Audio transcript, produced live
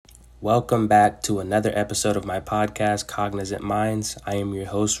Welcome back to another episode of my podcast, Cognizant Minds. I am your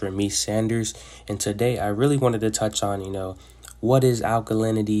host, Ramesh Sanders, and today I really wanted to touch on, what is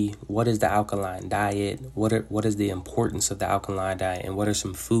alkalinity, what is the alkaline diet, what is the importance of the alkaline diet, and what are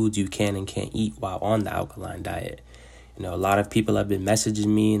some foods you can and can't eat while on the alkaline diet. A lot of people have been messaging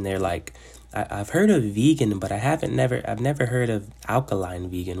me, and they're like, I've heard of vegan, but I've never heard of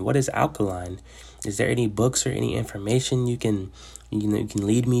alkaline vegan. What is alkaline? Is there any books or any information you can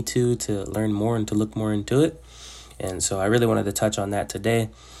lead me to learn more and to look more into it? And so I really wanted to touch on that today.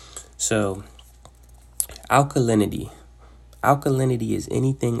 So alkalinity is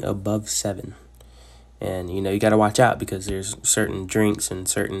anything above 7. And, you got to watch out because there's certain drinks and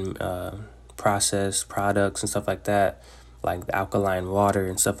certain processed products and stuff like that, like the alkaline water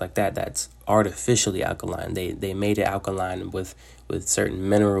and stuff like that, that's artificially alkaline. They made it alkaline with certain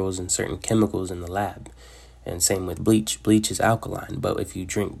minerals and certain chemicals in the lab. And same with bleach. Bleach is alkaline, but if you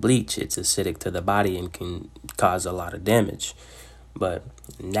drink bleach, it's acidic to the body and can cause a lot of damage. But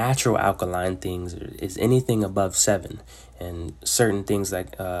natural alkaline things is anything above 7. And certain things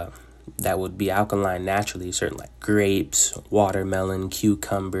like that would be alkaline naturally, certain like grapes, watermelon,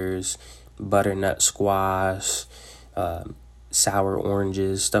 cucumbers, butternut squash, sour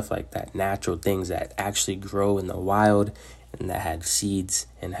oranges, stuff like that. Natural things that actually grow in the wild and that have seeds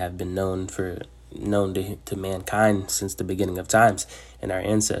and have been known to mankind since the beginning of times and our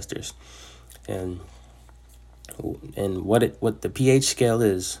ancestors. And what the pH scale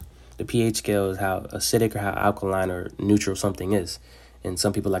is. The pH scale is how acidic or how alkaline or neutral something is. And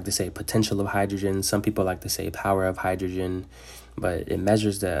some people like to say potential of hydrogen. Some people like to say power of hydrogen. But it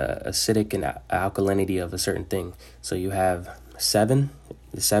measures the acidic and alkalinity of a certain thing. So you have 7,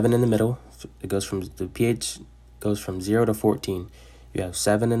 the 7 in the middle. The pH goes from 0 to 14. You have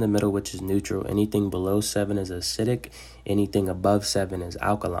 7 in the middle, which is neutral. Anything below 7 is acidic. Anything above 7 is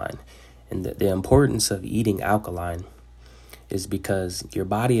alkaline. And the importance of eating alkaline is because your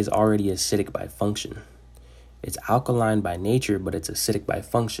body is already acidic by function. It's alkaline by nature, but it's acidic by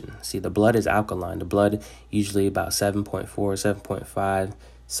function. See, the blood is alkaline. The blood usually about 7.4, 7.5,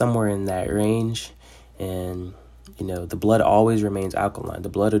 somewhere in that range. And, the blood always remains alkaline. The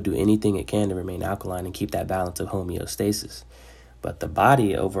blood will do anything it can to remain alkaline and keep that balance of homeostasis. But the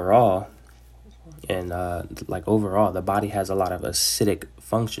body overall, the body has a lot of acidic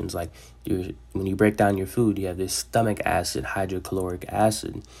functions. Like when you break down your food, you have this stomach acid, hydrochloric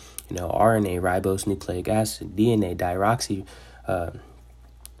acid, RNA, ribose nucleic acid, DNA,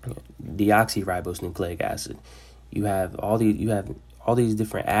 deoxyribose nucleic acid. You have all these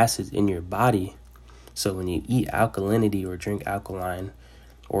different acids in your body. So when you eat alkalinity or drink alkaline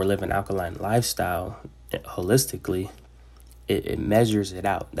or live an alkaline lifestyle holistically, it measures it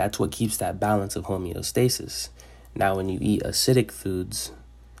out. That's what keeps that balance of homeostasis. Now, when you eat acidic foods,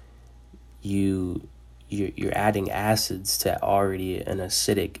 you're adding acids to already an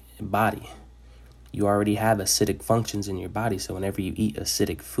acidic body. You already have acidic functions in your body. So whenever you eat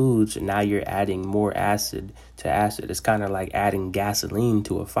acidic foods, now you're adding more acid to acid. It's kind of like adding gasoline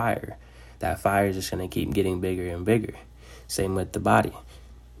to a fire. That fire is just going to keep getting bigger and bigger. Same with the body.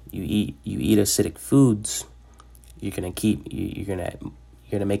 You eat acidic foods, you're gonna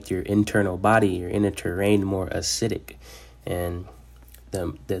make your internal body, your inner terrain more acidic. And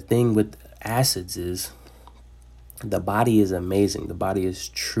the thing with acids is the body is amazing. The body is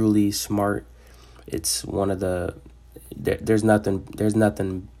truly smart. It's one of there's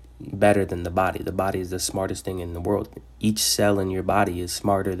nothing better than the body. The body is the smartest thing in the world. Each cell in your body is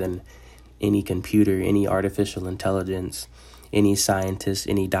smarter than any computer, any artificial intelligence, any scientist,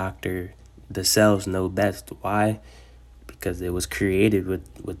 any doctor. The cells know best. Why? Because it was created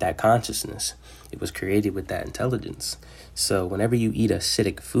with that consciousness. It was created with that intelligence. So whenever you eat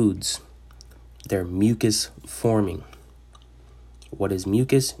acidic foods, they're mucus forming. What is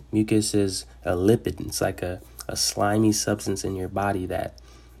mucus? Mucus is a lipid. It's like a slimy substance in your body that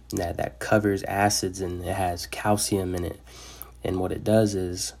covers acids, and it has calcium in it. And what it does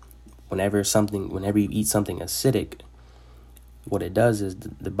is whenever you eat something acidic, what it does is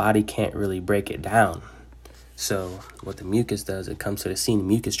the body can't really break it down. So what the mucus does, it comes to the scene.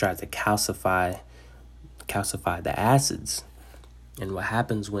 Mucus tries to calcify the acids. And what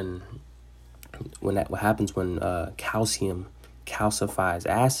happens when calcium calcifies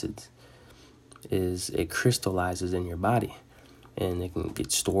acids is it crystallizes in your body, and it can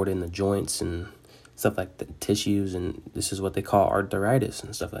get stored in the joints and stuff like the tissues, and this is what they call arthritis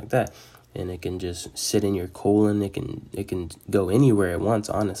and stuff like that. And it can just sit in your colon. It can go anywhere at once,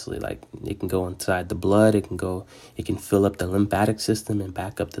 honestly. Like, it can go inside the blood. It can fill up the lymphatic system and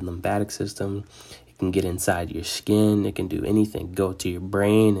back up the lymphatic system. It can get inside your skin. It can do anything. Go to your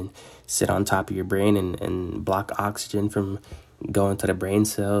brain and sit on top of your brain and block oxygen from going to the brain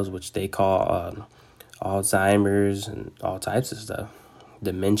cells, which they call Alzheimer's and all types of stuff,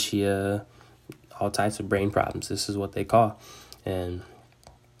 dementia, all types of brain problems. This is what they call. And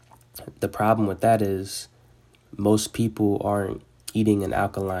the problem with that is most people aren't eating an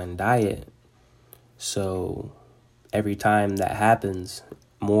alkaline diet. So every time that happens,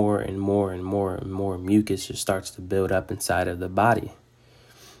 more and more and more and more mucus just starts to build up inside of the body.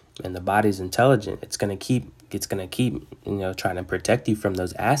 And the body's intelligent. It's gonna keep trying to protect you from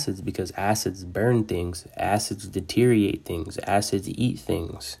those acids, because acids burn things, acids deteriorate things, acids eat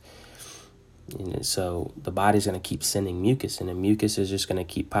things. So the body's gonna keep sending mucus, and the mucus is just gonna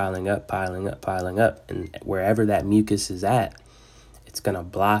keep piling up. And wherever that mucus is at, it's gonna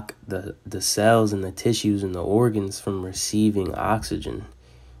block the cells and the tissues and the organs from receiving oxygen.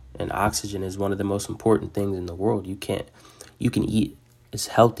 And oxygen is one of the most important things in the world. You can eat as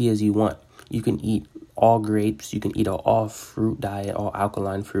healthy as you want. You can eat all grapes. You can eat an all fruit diet, all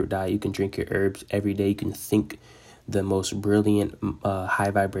alkaline fruit diet. You can drink your herbs every day. You can think the most brilliant, high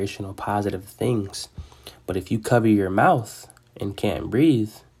vibrational, positive things. But if you cover your mouth and can't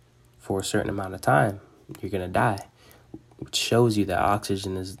breathe for a certain amount of time, you're going to die, which shows you that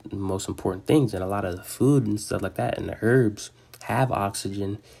oxygen is the most important things. And a lot of the food and stuff like that and the herbs have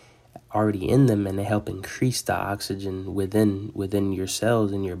oxygen already in them, and they help increase the oxygen within your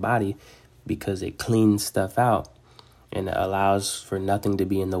cells in your body, because it cleans stuff out and it allows for nothing to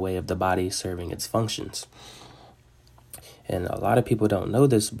be in the way of the body serving its functions. And a lot of people don't know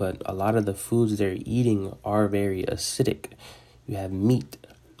this, but a lot of the foods they're eating are very acidic. You have meat.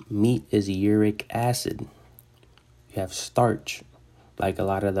 Meat is uric acid. You have starch, like a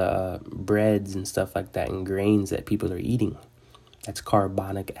lot of the breads and stuff like that and grains that people are eating. That's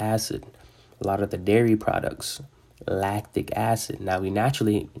carbonic acid. A lot of the dairy products, lactic acid. Now we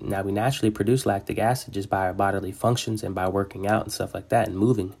naturally produce lactic acid just by our bodily functions and by working out and stuff like that and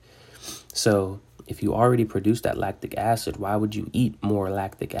moving. So if you already produce that lactic acid, why would you eat more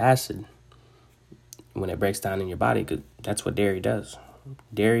lactic acid when it breaks down in your body? Because that's what dairy does.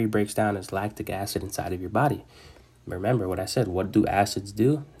 Dairy breaks down as lactic acid inside of your body. Remember what I said. What do acids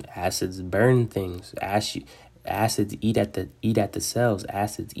do? Acids burn things. Acids eat at the cells.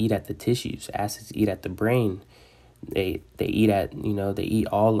 Acids eat at the tissues. Acids eat at the brain. They eat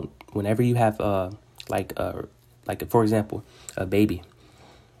all. Whenever you have for example, a baby.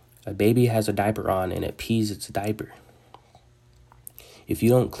 A baby has a diaper on and it pees its diaper. If you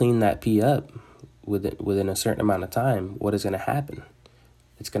don't clean that pee up within a certain amount of time, what is going to happen?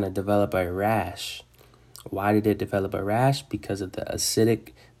 It's going to develop a rash. Why did it develop a rash? Because of the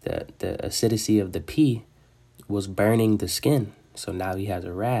acidity of the pee was burning the skin. So now he has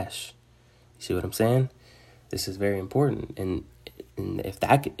a rash. You see what I'm saying? This is very important. And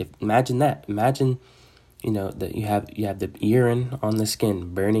imagine that that you have the urine on the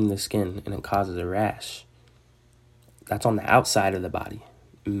skin, burning the skin, and it causes a rash. That's on the outside of the body.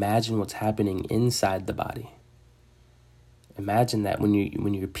 Imagine what's happening inside the body. Imagine that when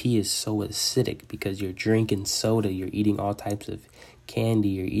your pee is so acidic because you're drinking soda, you're eating all types of candy,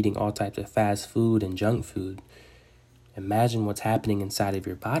 you're eating all types of fast food and junk food. Imagine what's happening inside of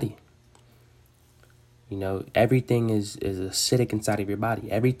your body. Everything is acidic inside of your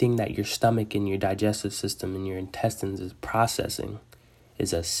body. Everything that your stomach and your digestive system and your intestines is processing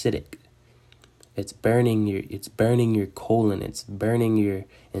is acidic. It's burning your colon. It's burning your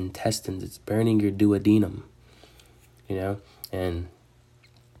intestines. It's burning your duodenum. And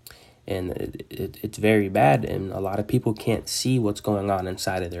it's very bad. And a lot of people can't see what's going on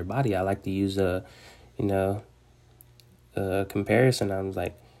inside of their body. I like to use a comparison. I was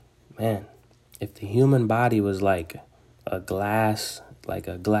like, man, if the human body was like a glass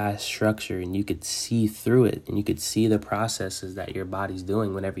structure, and you could see through it, and you could see the processes that your body's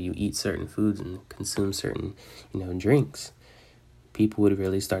doing whenever you eat certain foods and consume certain, drinks, people would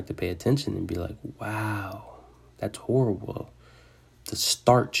really start to pay attention and be like, wow, that's horrible. The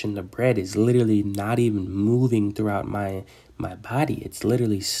starch in the bread is literally not even moving throughout my body. It's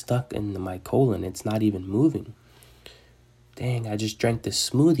literally stuck in my colon. It's not even moving. Dang, I just drank the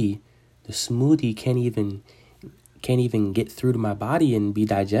smoothie. The smoothie can't even get through to my body and be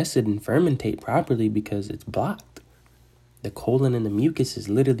digested and fermentate properly because it's blocked. The colon and the mucus is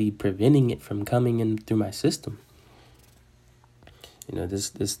literally preventing it from coming in through my system.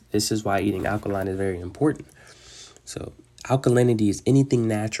 This is why eating alkaline is very important. So alkalinity is anything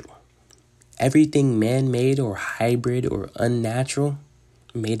natural. Everything man-made or hybrid or unnatural,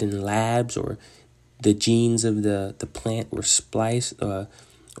 made in labs, or the genes of the plant were spliced,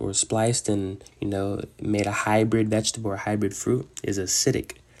 or spliced and, made a hybrid vegetable or hybrid fruit is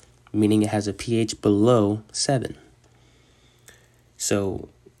acidic, meaning it has a pH below 7. So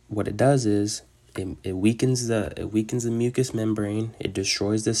what it does is it weakens the mucous membrane, it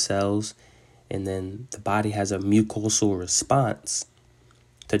destroys the cells, and then the body has a mucosal response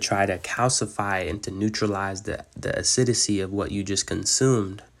to try to calcify and to neutralize the acidity of what you just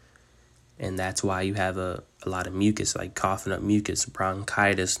consumed. And that's why you have a lot of mucus, like coughing up mucus,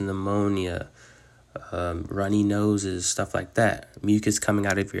 bronchitis, pneumonia, runny noses, stuff like that. Mucus coming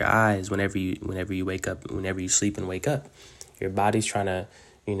out of your eyes whenever you wake up, whenever you sleep and wake up. Your body's trying to,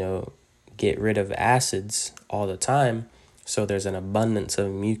 get rid of acids all the time, so there's an abundance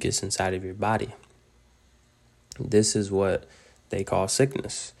of mucus inside of your body. This is what they call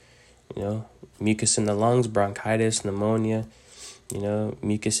sickness. Mucus in the lungs, bronchitis, pneumonia.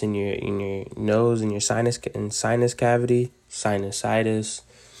 Mucus in your nose and your sinus cavity, sinusitis.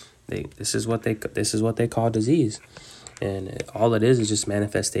 This is what they call disease, and all it is just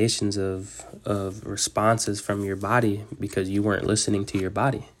manifestations of responses from your body because you weren't listening to your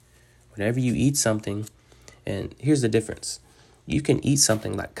body. Whenever you eat something, and here's the difference: you can eat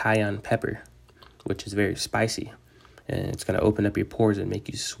something like cayenne pepper, which is very spicy, and it's going to open up your pores and make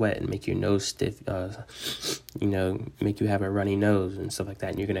you sweat and make your nose stiff, make you have a runny nose and stuff like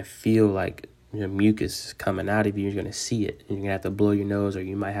that. And you're going to feel like mucus coming out of you. You're going to see it, and you're going to have to blow your nose, or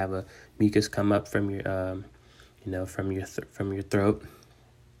you might have a mucus come up from your, from your throat.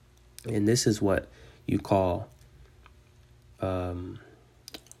 And this is what you call,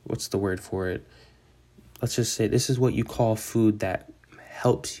 what's the word for it? Let's just say this is what you call food that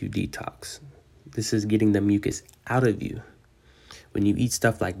helps you detox. This is getting the mucus out of you. When you eat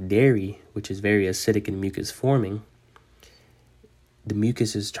stuff like dairy, which is very acidic and mucus forming, the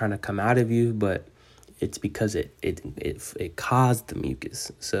mucus is trying to come out of you, but it's because it caused the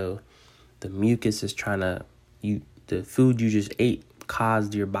mucus. So the mucus is the food you just ate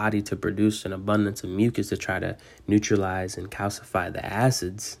caused your body to produce an abundance of mucus to try to neutralize and calcify the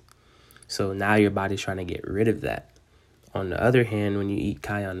acids. So now your body's trying to get rid of that. On the other hand, when you eat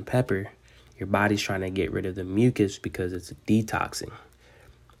cayenne pepper, your body's trying to get rid of the mucus because it's detoxing.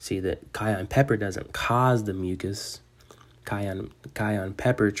 See, that cayenne pepper doesn't cause the mucus. Cayenne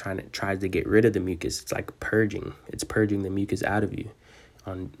pepper tries to get rid of the mucus. It's like purging. It's purging the mucus out of you.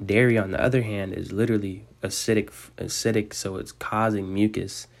 On dairy, on the other hand, is literally acidic, so it's causing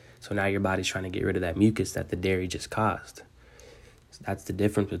mucus. So now your body's trying to get rid of that mucus that the dairy just caused. So that's the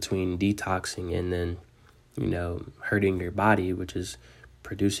difference between detoxing and then, hurting your body, which is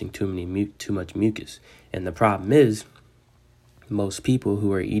producing too much mucus. And the problem is, most people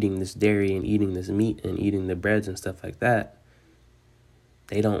who are eating this dairy and eating this meat and eating the breads and stuff like that,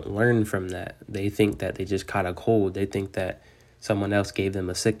 they don't learn from that. They think that they just caught a cold. They think that someone else gave them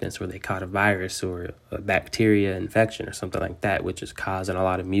a sickness, or they caught a virus or a bacteria infection or something like that, which is causing a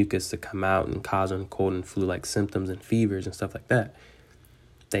lot of mucus to come out and causing cold and flu-like symptoms and fevers and stuff like that.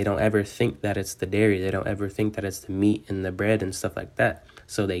 They don't ever think that it's the dairy. They don't ever think that it's the meat and the bread and stuff like that.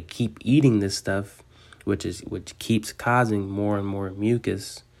 So they keep eating this stuff, which keeps causing more and more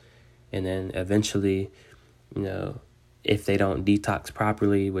mucus. And then eventually, if they don't detox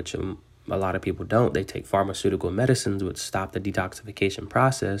properly, which a lot of people don't, they take pharmaceutical medicines which stop the detoxification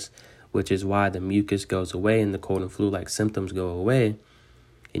process, which is why the mucus goes away and the cold and flu-like symptoms go away.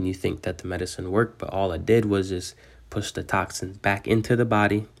 And you think that the medicine worked, but all it did was just push the toxins back into the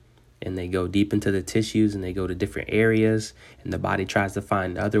body, and they go deep into the tissues and they go to different areas, and the body tries to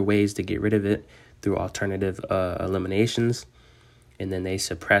find other ways to get rid of it through alternative eliminations. And then they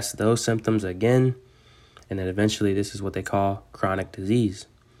suppress those symptoms again. And then eventually this is what they call chronic disease.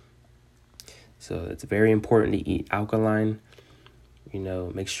 So it's very important to eat alkaline.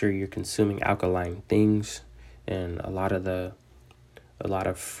 Make sure you're consuming alkaline things, and a lot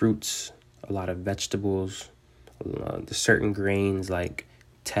of fruits, a lot of vegetables, the certain grains like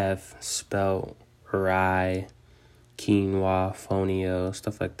teff, spelt, rye, quinoa, fonio,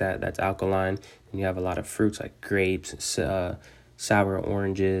 stuff like that. That's alkaline. And you have a lot of fruits like grapes, sour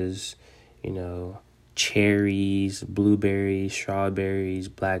oranges, cherries, blueberries, strawberries,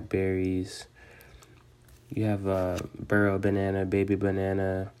 blackberries. You have burro banana, baby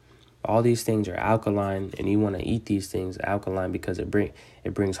banana. All these things are alkaline, and you want to eat these things alkaline because it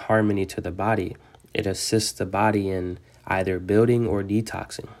brings harmony to the body. It assists the body in either building or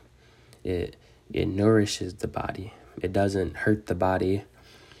detoxing. It nourishes the body. It doesn't hurt the body.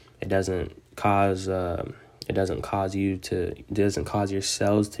 It doesn't cause your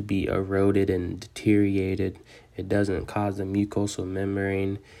cells to be eroded and deteriorated. It doesn't cause the mucosal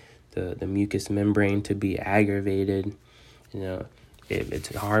membrane, the mucous membrane to be aggravated.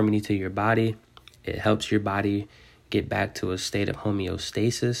 It's a harmony to your body. It helps your body get back to a state of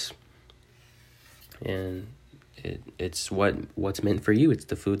homeostasis. And it's what's meant for you. It's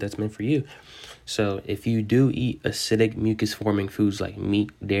the food that's meant for you. So if you do eat acidic mucus-forming foods like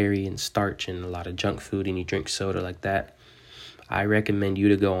meat, dairy, and starch, and a lot of junk food, and you drink soda like that, I recommend you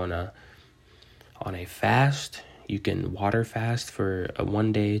to go on a fast. You can water fast for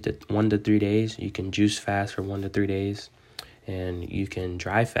 1 to 3 days. You can juice fast for 1 to 3 days. And you can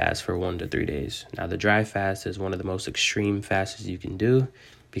dry fast for 1 to 3 days. Now, the dry fast is one of the most extreme fasts you can do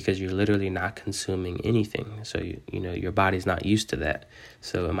because you're literally not consuming anything. So, you know, your body's not used to that.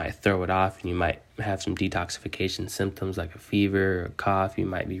 So it might throw it off, and you might have some detoxification symptoms like a fever or a cough. You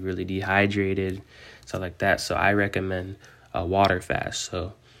might be really dehydrated, stuff like that. So I recommend a water fast,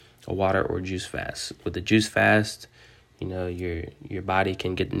 so a water or juice fast. With the juice fast, you know, your body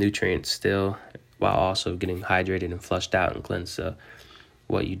can get nutrients still while also getting hydrated and flushed out and cleansed. So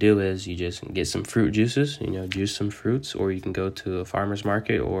what you do is you just get some fruit juices, you know, juice some fruits, or you can go to a farmer's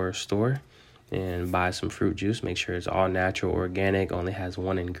market or a store and buy some fruit juice. Make sure it's all natural, organic, only has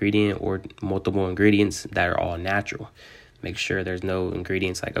one ingredient or multiple ingredients that are all natural. Make sure there's no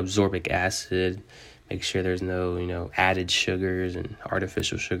ingredients like ascorbic acid. Make sure there's no, you know, added sugars and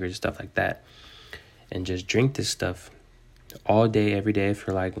artificial sugars, stuff like that. And just drink this stuff all day, every day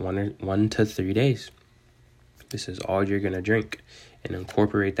for like 1 to 3 days. This is all you're going to drink. And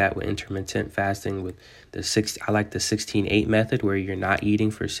incorporate that with intermittent fasting with I like the 16-8 method, where you're not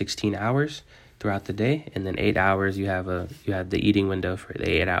eating for 16 hours throughout the day, and then 8 hours you have the eating window for the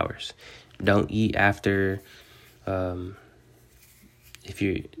 8 hours. Don't eat after for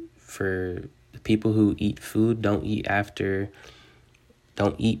the people who eat food, don't eat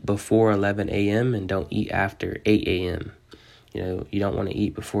before 11 a.m. and don't eat after 8 a.m. You know, you don't want to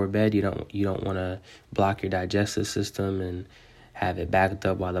eat before bed. You don't want to block your digestive system and have it backed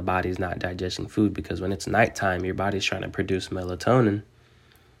up while the body's not digesting food, because when it's nighttime, your body's trying to produce melatonin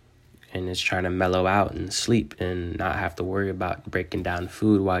and it's trying to mellow out and sleep and not have to worry about breaking down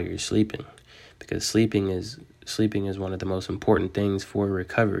food while you're sleeping, because sleeping is one of the most important things for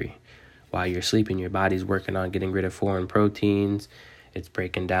recovery. While you're sleeping, your body's working on getting rid of foreign proteins. It's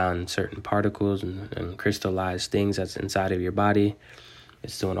breaking down certain particles and crystallized things that's inside of your body.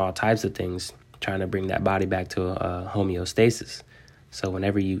 It's doing all types of things, trying to bring that body back to a homeostasis. So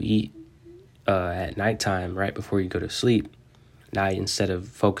whenever you eat at nighttime, right before you go to sleep, now instead of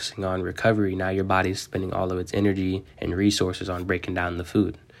focusing on recovery, now your body's spending all of its energy and resources on breaking down the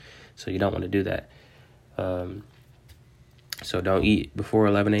food. So you don't want to do that. So don't eat before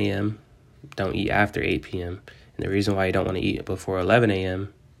 11 a.m. Don't eat after 8 p.m. And the reason why you don't want to eat before 11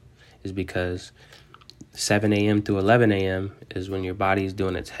 a.m. is because 7 a.m. to 11 a.m. is when your body is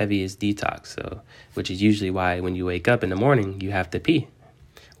doing its heaviest detox. So, which is usually why when you wake up in the morning, you have to pee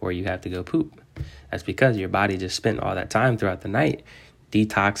or you have to go poop. That's because your body just spent all that time throughout the night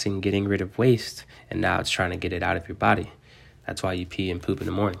detoxing, getting rid of waste, and now it's trying to get it out of your body. That's why you pee and poop in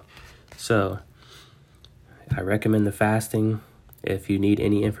the morning. So I recommend the fasting. If you need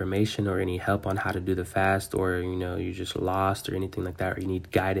any information or any help on how to do the fast, or, you know, you're just lost or anything like that, or you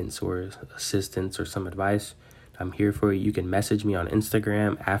need guidance or assistance or some advice, I'm here for you. You can message me on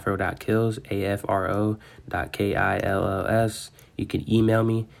Instagram, afro.kills, afro.kills. You can email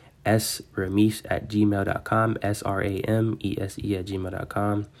me, sramese@gmail.com,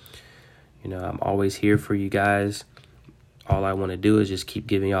 sramese@gmail.com. You know, I'm always here for you guys. All I want to do is just keep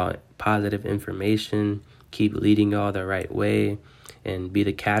giving y'all positive information, keep leading y'all the right way, and be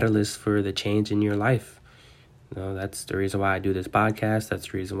the catalyst for the change in your life. You know, that's the reason why I do this podcast.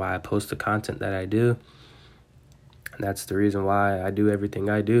 That's the reason why I post the content that I do. And that's the reason why I do everything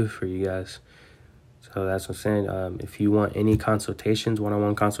I do for you guys. So that's what I'm saying. If you want any consultations,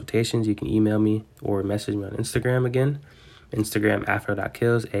 one-on-one consultations, you can email me or message me on Instagram again. Instagram,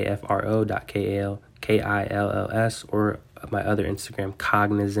 afro.kills, afro.kills, or my other Instagram,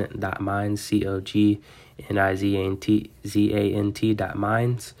 cognizant.minds,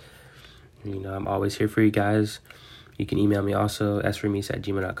 cognizant.minds. You know, I'm always here for you guys. You can email me also,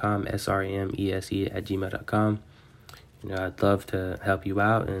 sramese@gmail.com, sramese@gmail.com. You know, I'd love to help you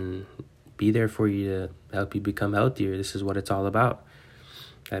out and be there for you to help you become healthier. This is what it's all about.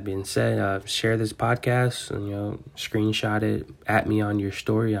 That being said, share this podcast and, you know, screenshot it, at me on your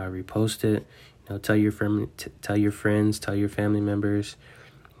story. I'll repost it. You know, tell your friends, tell your family members.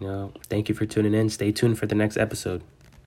 You know, thank you for tuning in. Stay tuned for the next episode.